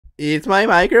Is my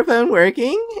microphone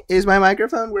working? Is my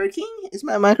microphone working? Is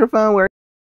my microphone working?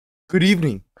 Good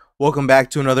evening. Welcome back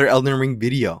to another Elden Ring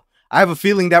video. I have a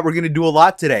feeling that we're going to do a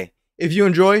lot today. If you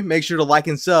enjoy, make sure to like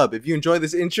and sub. If you enjoy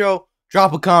this intro,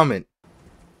 drop a comment.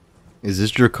 Is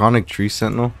this Draconic Tree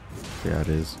Sentinel? Yeah, it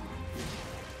is.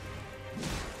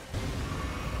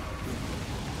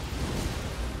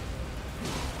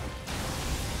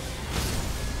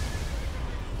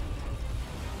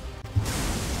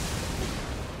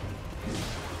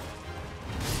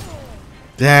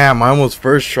 Damn, I almost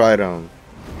first tried him.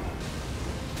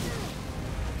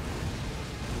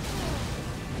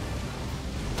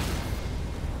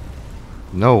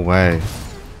 No way.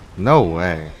 No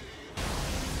way.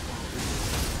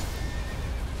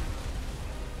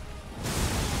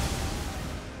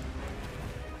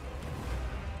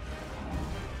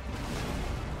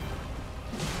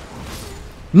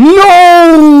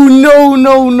 No! No,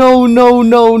 no, no, no,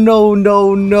 no, no,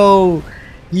 no, no.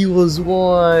 He was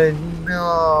one.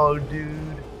 No,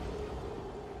 dude.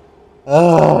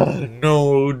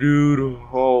 No, dude.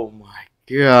 Oh my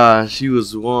gosh, he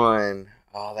was one.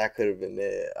 Oh, that could have been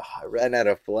it. I ran out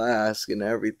of flask and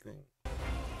everything.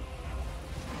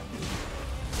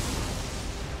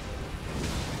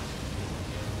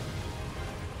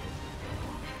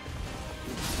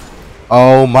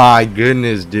 Oh my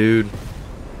goodness, dude.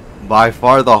 By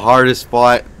far the hardest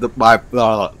fight,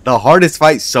 the hardest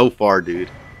fight so far, dude.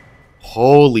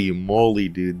 Holy moly,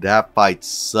 dude. That fight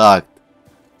sucked.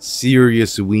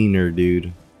 Serious wiener,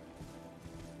 dude.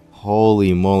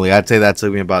 Holy moly. I'd say that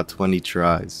took me about 20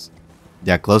 tries.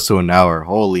 Yeah, close to an hour.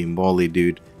 Holy moly,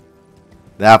 dude.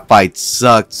 That fight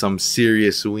sucked. Some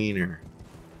serious wiener.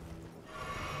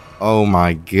 Oh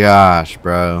my gosh,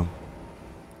 bro.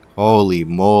 Holy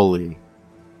moly.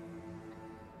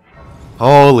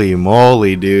 Holy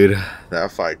moly, dude.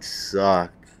 That fight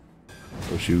sucked.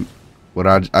 Oh shoot. What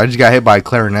I just got hit by a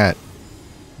clarinet.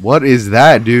 What is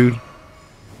that, dude?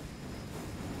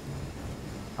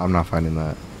 I'm not finding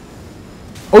that.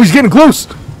 Oh, he's getting close.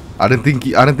 I didn't think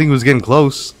he was getting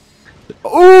close.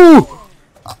 Oh!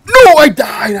 No, I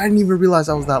died. I didn't even realize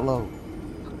I was that low.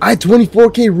 I had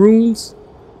 24k runes.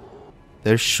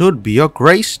 There should be a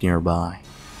grace nearby.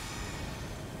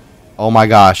 Oh my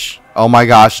gosh. Oh my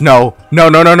gosh. No. No,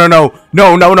 no, no, no, no.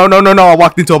 No, no, no, no, no, no. I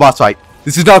walked into a boss fight.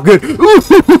 This is not good.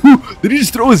 Ooh, did he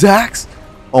just throw his axe?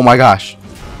 Oh my gosh.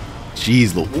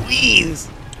 Jeez Louise.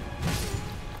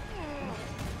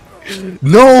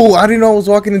 No, I didn't know I was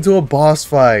walking into a boss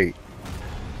fight.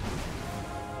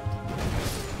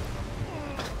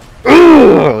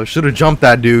 Should have jumped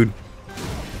that dude.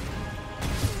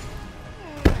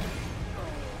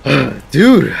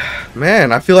 Dude,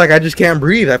 man, I feel like I just can't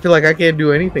breathe. I feel like I can't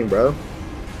do anything, bro.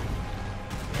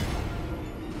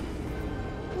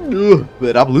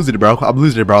 But I'm losing it, bro. I'm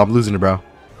losing it, bro. I'm losing it, bro.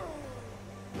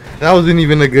 That wasn't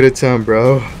even a good attempt,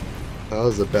 bro. That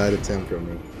was a bad attempt from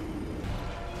me.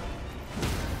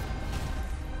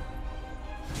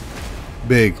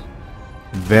 Big.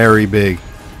 Very big.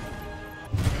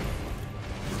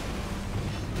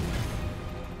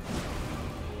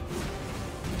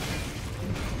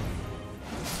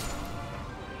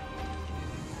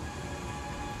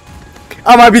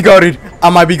 I might be goated. I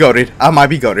might be goated. I might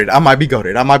be goated. I might be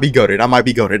goated. I might be goated. I might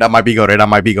be goated. I might be goated. I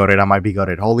might be goated. I might be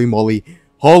goated. Holy moly.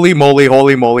 Holy moly.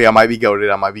 Holy moly. I might be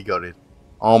goated. I might be goated.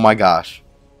 Oh my gosh.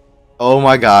 Oh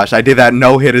my gosh. I did that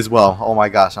no hit as well. Oh my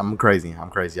gosh. I'm crazy.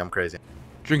 I'm crazy. I'm crazy.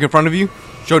 Drink in front of you.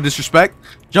 Show disrespect.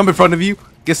 Jump in front of you.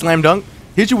 Get slam dunk.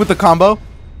 Hit you with the combo.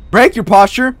 Break your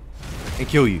posture. And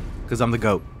kill you. Because I'm the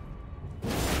GOAT.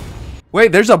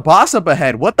 Wait, there's a boss up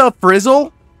ahead. What the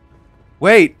frizzle?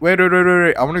 Wait.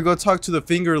 I want to go talk to the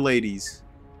finger ladies.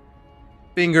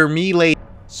 Finger me lady.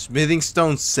 Smithing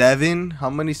Stone 7?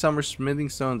 How many summer smithing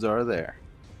stones are there?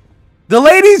 The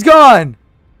lady's gone!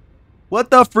 What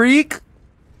the freak?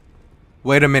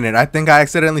 Wait a minute. I think I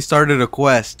accidentally started a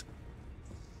quest.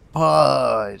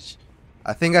 Fudge.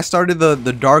 I think I started the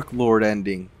Dark Lord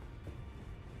ending.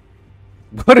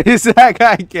 What is that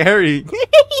guy carrying?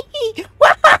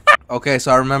 Okay,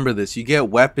 so I remember this. You get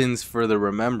weapons for the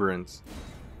remembrance.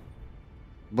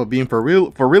 But being for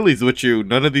realies with you,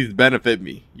 none of these benefit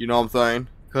me. You know what I'm saying?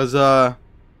 Because,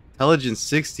 intelligence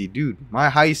 60. Dude, my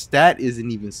highest stat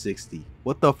isn't even 60.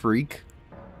 What the freak?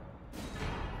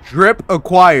 Drip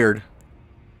acquired.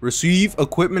 Receive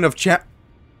equipment of champ.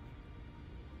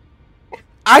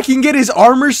 I can get his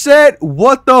armor set?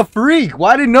 What the freak?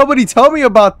 Why did nobody tell me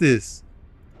about this?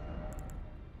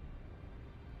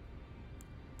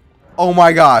 Oh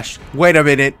my gosh. Wait a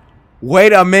minute.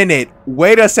 Wait a minute.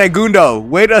 Wait a segundo.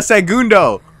 Wait a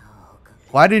segundo.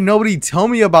 Why did nobody tell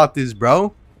me about this,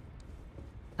 bro?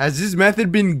 Has this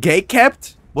method been gate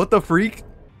kept? What the freak?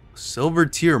 Silver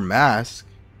tier mask?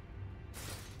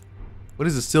 What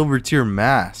is a silver tier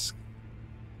mask?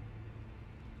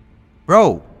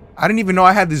 Bro, I didn't even know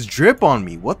I had this drip on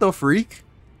me. What the freak?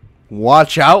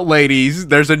 Watch out, ladies.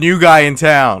 There's a new guy in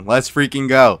town. Let's freaking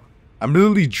go. I'm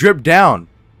literally dripped down.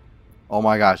 Oh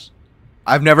my gosh.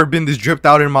 I've never been this dripped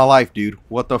out in my life, dude.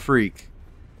 What the freak?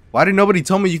 Why did nobody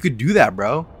tell me you could do that,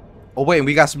 bro? Oh, wait.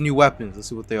 We got some new weapons. Let's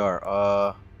see what they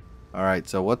are. Alright.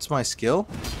 So, what's my skill?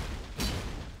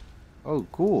 Oh,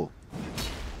 cool.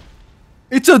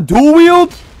 It's a dual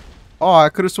wield? Oh, I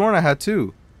could have sworn I had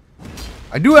two.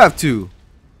 I do have two.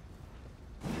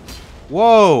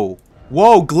 Whoa.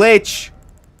 Whoa, glitch.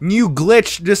 New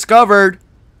glitch discovered.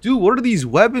 Dude, what are these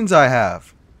weapons I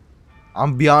have?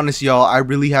 I'm gonna be honest, y'all. I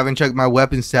really haven't checked my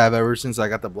weapons tab ever since I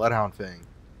got the Bloodhound thing.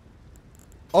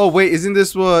 Oh, wait. Isn't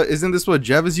this what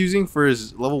Jev is using for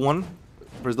his level 1?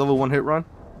 For his level 1 hit run?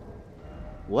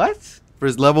 What? For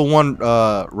his level 1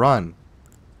 run.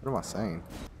 What am I saying?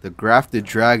 The grafted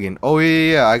dragon. Oh,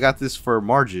 yeah. I got this for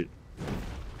Margit.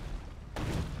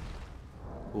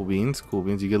 Cool beans. Cool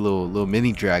beans. You get a little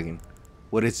mini dragon.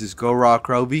 What is this? Go Raw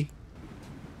Kroby?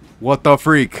 What the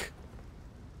freak?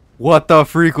 What the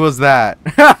freak was that?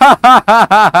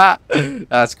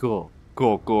 That's cool.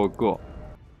 Cool.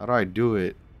 How do I do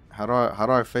it? How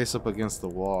do I face up against the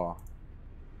wall?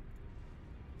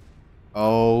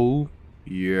 Oh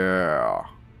yeah.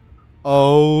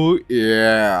 Oh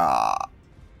yeah.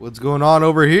 What's going on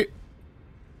over here?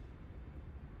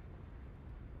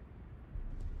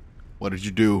 What did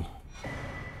you do?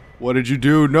 What did you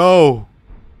do? No.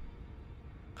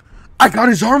 I got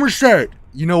his armor set.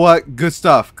 You know what? Good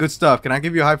stuff. Good stuff. Can I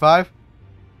give you a high five?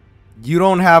 You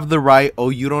don't have the right.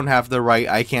 Oh, you don't have the right.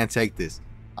 I can't take this.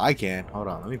 I can. Hold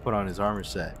on. Let me put on his armor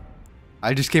set.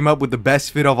 I just came up with the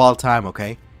best fit of all time,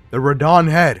 okay? The Radon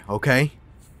head, okay?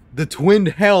 The twinned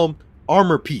helm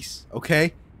armor piece,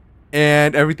 okay?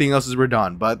 And everything else is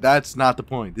Radon, but that's not the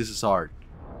point. This is hard.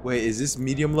 Wait, is this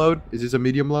medium load? Is this a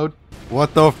medium load?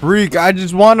 What the freak? I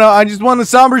just want a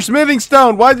somber smithing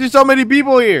stone. Why is there so many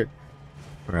people here?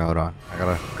 Okay, hold on. I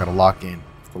gotta lock in.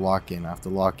 I have to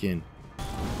lock in.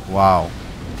 Wow.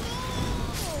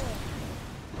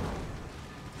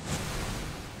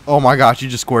 Oh my gosh, you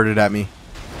just squirted at me.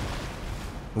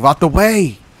 Move out the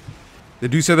way. The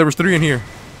dude said there was 3 in here.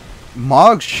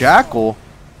 Mog Shackle?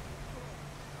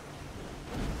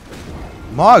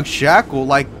 Mog Shackle?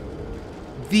 Like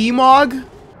the Mog?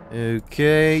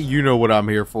 Okay, you know what I'm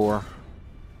here for.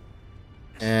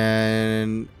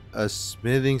 And a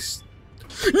smithing...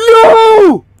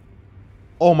 No!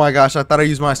 Oh my gosh, I thought I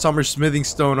used my summer smithing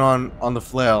stone on the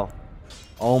flail.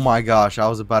 Oh my gosh, I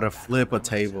was about to flip a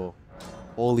table.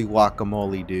 Holy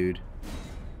guacamole, dude.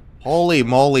 Holy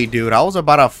moly, dude. I was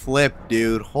about to flip,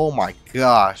 dude. Oh my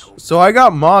gosh. So I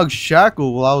got Mog's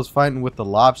Shackle while I was fighting with the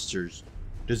lobsters.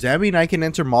 Does that mean I can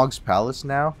enter Mog's Palace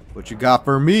now? What you got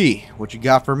for me? What you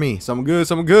got for me? Something good,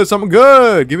 something good, something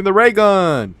good. Give me the ray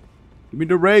gun. Give me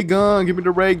the ray gun. Give me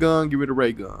the ray gun. Give me the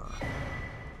ray gun.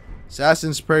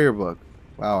 Assassin's Prayer book.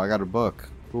 Wow, I got a book.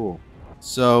 Cool.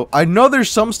 So I know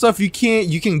there's some stuff you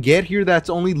can get here that's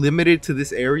only limited to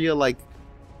this area. Like,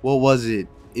 what was it?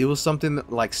 It was something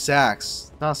like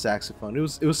sax, not saxophone.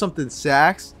 It was something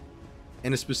sax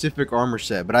and a specific armor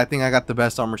set. But I think I got the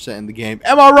best armor set in the game.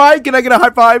 Am I right? Can I get a high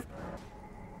five?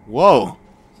 Whoa.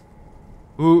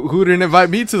 Who didn't invite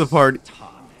me to the party?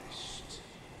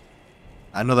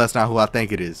 I know that's not who I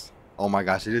think it is. Oh my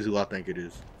gosh, it is who I think it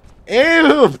is.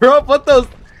 Ew, bro, put those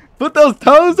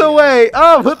toes away.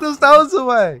 Oh, put those toes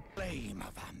away.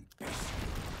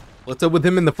 What's up with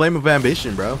him in the flame of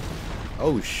ambition, bro?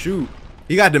 Oh shoot.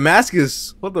 He got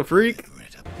Damascus. What the freak?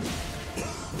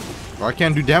 Bro, I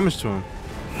can't do damage to him.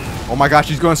 Oh my gosh,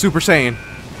 he's going Super Saiyan.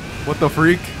 What the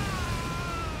freak?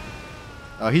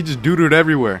 Oh, he just doodled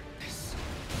everywhere.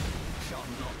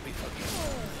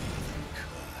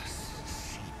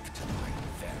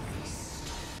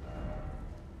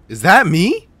 Is that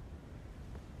me?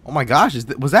 Oh my gosh,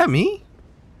 was that me?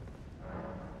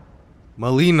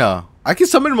 Melina. I can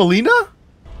summon Melina?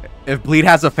 If Bleed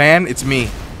has a fan, it's me.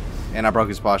 And I broke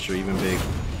his posture even big.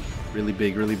 Really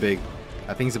big, really big.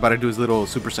 I think he's about to do his little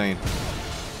Super Saiyan.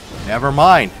 Never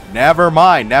mind. Never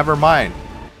mind. Never mind.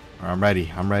 I'm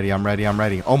ready. I'm ready. I'm ready. I'm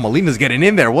ready. Oh, Melina's getting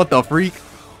in there. What the freak?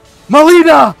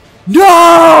 Melina!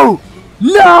 No!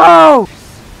 No!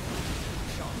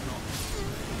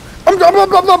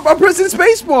 I'm pressing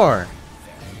spacebar.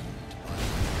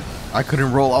 I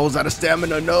couldn't roll. I was out of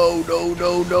stamina. No, no,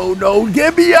 no, no, no.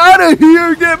 Get me out of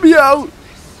here. Get me out.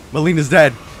 Melina's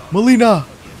dead. Melina.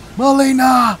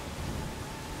 Melina.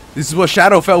 This is what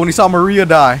Shadow felt when he saw Maria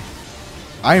die.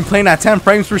 I am playing at 10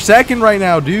 frames per second right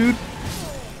now, dude.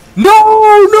 No,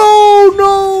 no,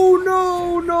 no,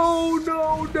 no, no,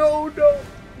 no, no, no,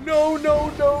 no, no,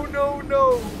 no, no,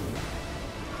 no.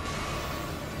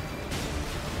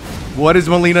 What is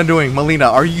Melina doing? Melina,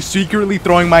 are you secretly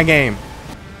throwing my game?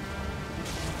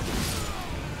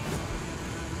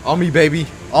 On me, baby.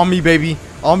 On me, baby.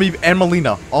 On me and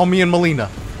Melina. On me and Melina.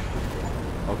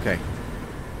 Okay.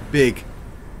 Big.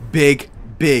 Big.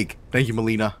 Big. Thank you,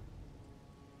 Melina.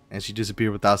 And she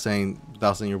disappeared without saying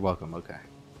you're welcome. Okay.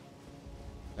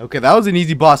 Okay, that was an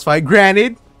easy boss fight.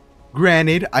 Granted,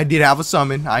 I did have a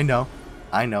summon. I know,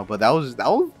 but that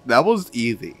was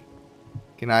easy.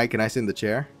 Can I sit in the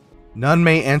chair? None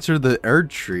may enter the Erd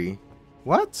tree.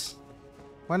 What?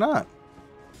 Why not?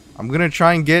 I'm gonna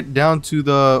try and get down to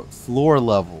the floor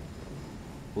level.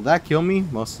 Will that kill me?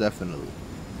 Most definitely.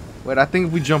 Wait, I think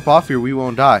if we jump off here, we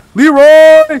won't die.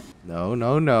 Leroy! No,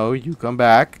 no, no. You come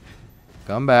back.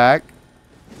 Come back.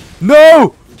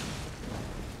 No!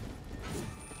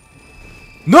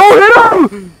 No,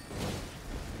 hit him!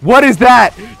 What is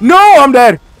that? No, I'm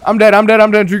dead. I'm dead. I'm dead.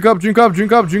 I'm dead. Drink up, drink up,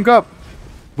 drink up, drink up.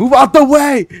 Move out the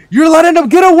way. You're letting them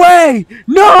get away.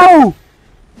 No!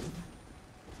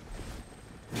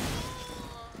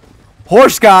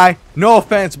 Horse guy. No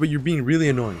offense, but you're being really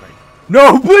annoying right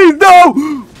now. No, please,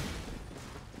 no!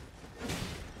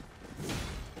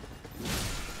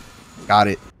 Got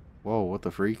it. Whoa, what the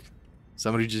freak?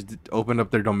 Somebody just opened up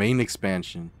their domain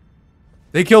expansion.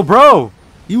 They killed bro.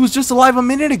 He was just alive a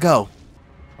minute ago.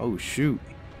 Oh shoot.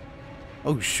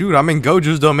 Oh shoot, I'm in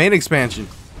Gojo's domain expansion.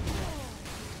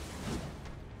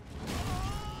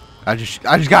 I just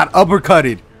got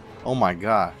uppercutted. Oh my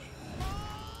gosh.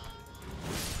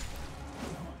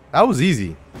 That was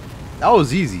easy. That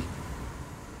was easy.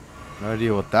 No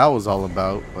idea what that was all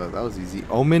about, but that was easy.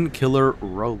 Omen Killer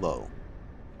Rolo.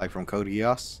 Like from Code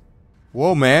Geass.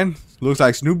 Whoa, man. Looks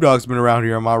like Snoop Dogg's been around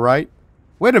here, am I right?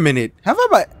 Wait a minute.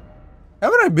 Haven't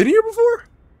I been here before?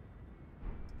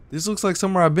 This looks like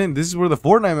somewhere I've been. This is where the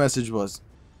Fortnite message was.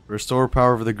 Restore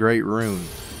power of the Great Rune.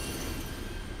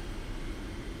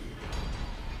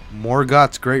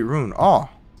 Morgoth's Great Rune. Oh,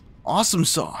 awesome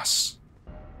sauce.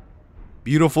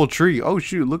 Beautiful tree. Oh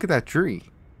shoot, look at that tree.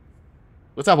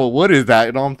 What type of wood is that?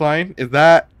 You know what I'm saying? Is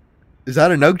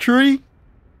that an oak tree?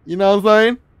 You know what I'm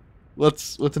saying?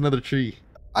 What's another tree?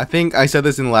 I think I said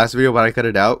this in the last video, but I cut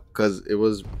it out because it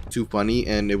was too funny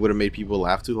and it would have made people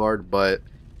laugh too hard. But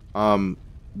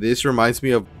this reminds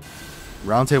me of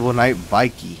Roundtable Night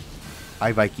Vikey.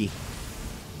 Hi Vikey.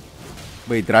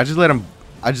 Wait, did I just let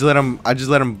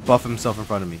him buff himself in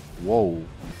front of me? Whoa.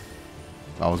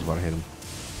 I was about to hit him.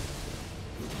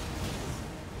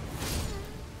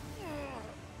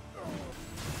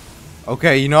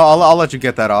 Okay, you know, I'll let you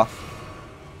get that off.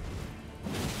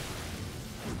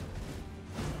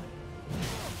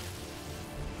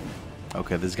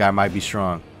 Okay, this guy might be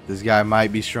strong. This guy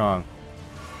might be strong.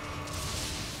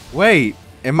 Wait,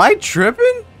 am I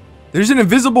tripping? There's an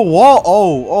invisible wall.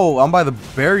 Oh, I'm by the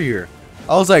barrier.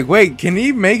 I was like, wait, can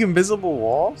he make invisible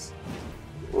walls?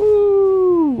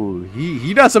 Ooh,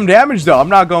 he does some damage though. I'm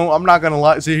not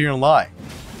gonna sit here and lie.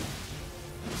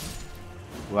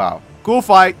 Wow, cool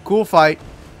fight, cool fight,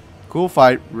 cool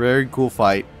fight, very cool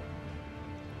fight.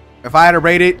 If I had to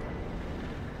rate it,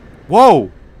 whoa.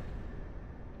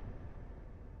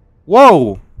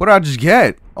 Whoa! What did I just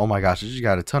get? Oh my gosh, I just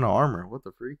got a ton of armor. What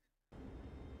the freak?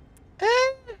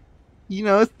 You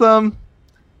know,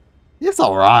 it's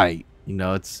alright. You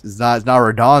know, it's not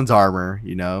Radon's armor,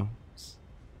 you know. It's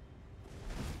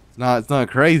not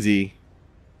crazy.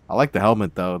 I like the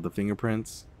helmet though, the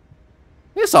fingerprints.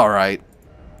 It's alright.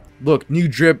 Look, new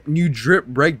drip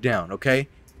breakdown, okay?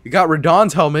 We got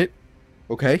Radon's helmet,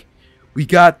 okay? We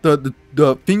got the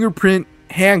fingerprint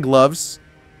hand gloves.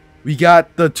 We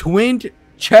got the twinned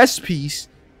chest piece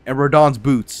and Radon's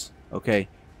boots. Okay,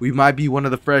 we might be one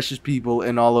of the freshest people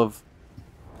in all of,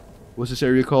 what's this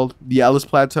area called? The Alice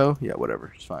Plateau? Yeah,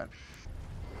 whatever. It's fine.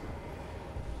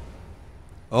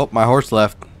 Oh, my horse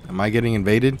left. Am I getting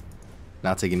invaded?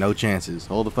 Not taking no chances.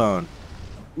 Hold the phone.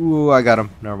 Ooh, I got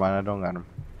him. Never mind, I don't got him.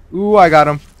 Ooh, I got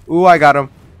him. Ooh, I got him.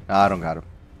 Nah, I don't got him.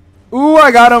 Ooh, I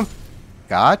got him.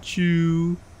 Got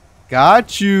you.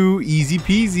 Got you. Easy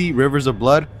peasy. Rivers of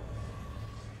blood.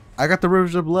 I got the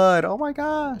Rivers of Blood. Oh my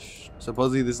gosh.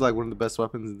 Supposedly this is like one of the best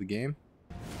weapons in the game.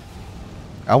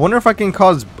 I wonder if I can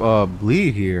cause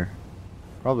bleed here.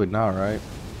 Probably not, right?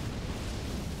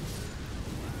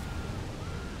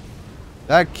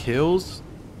 That kills?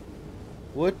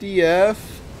 What the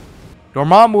F?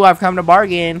 Dormammu, I've come to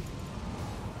bargain.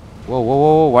 Whoa, whoa,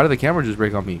 whoa, whoa. Why did the camera just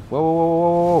break on me? Whoa, whoa, whoa,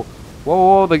 whoa, whoa.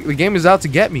 Whoa, the game is out to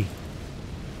get me.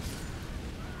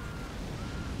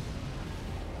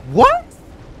 What?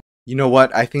 You know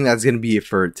what? I think that's gonna be it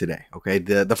for today. Okay,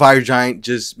 the fire giant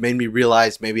just made me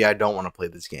realize maybe I don't want to play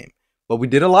this game. But we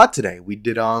did a lot today. We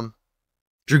did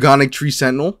Dragonic Tree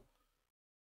Sentinel,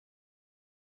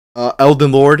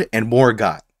 Elden Lord, and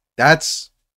Morgott. That's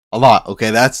a lot.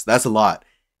 Okay, that's a lot.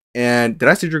 And did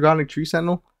I say Dragonic Tree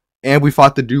Sentinel? And we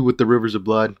fought the dude with the Rivers of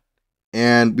Blood.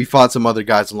 And we fought some other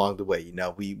guys along the way. You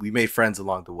know, we made friends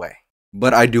along the way.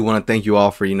 But I do want to thank you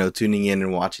all for, tuning in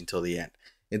and watching till the end.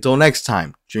 Until next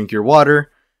time, drink your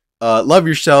water, love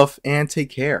yourself, and take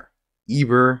care.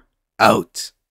 Eber out.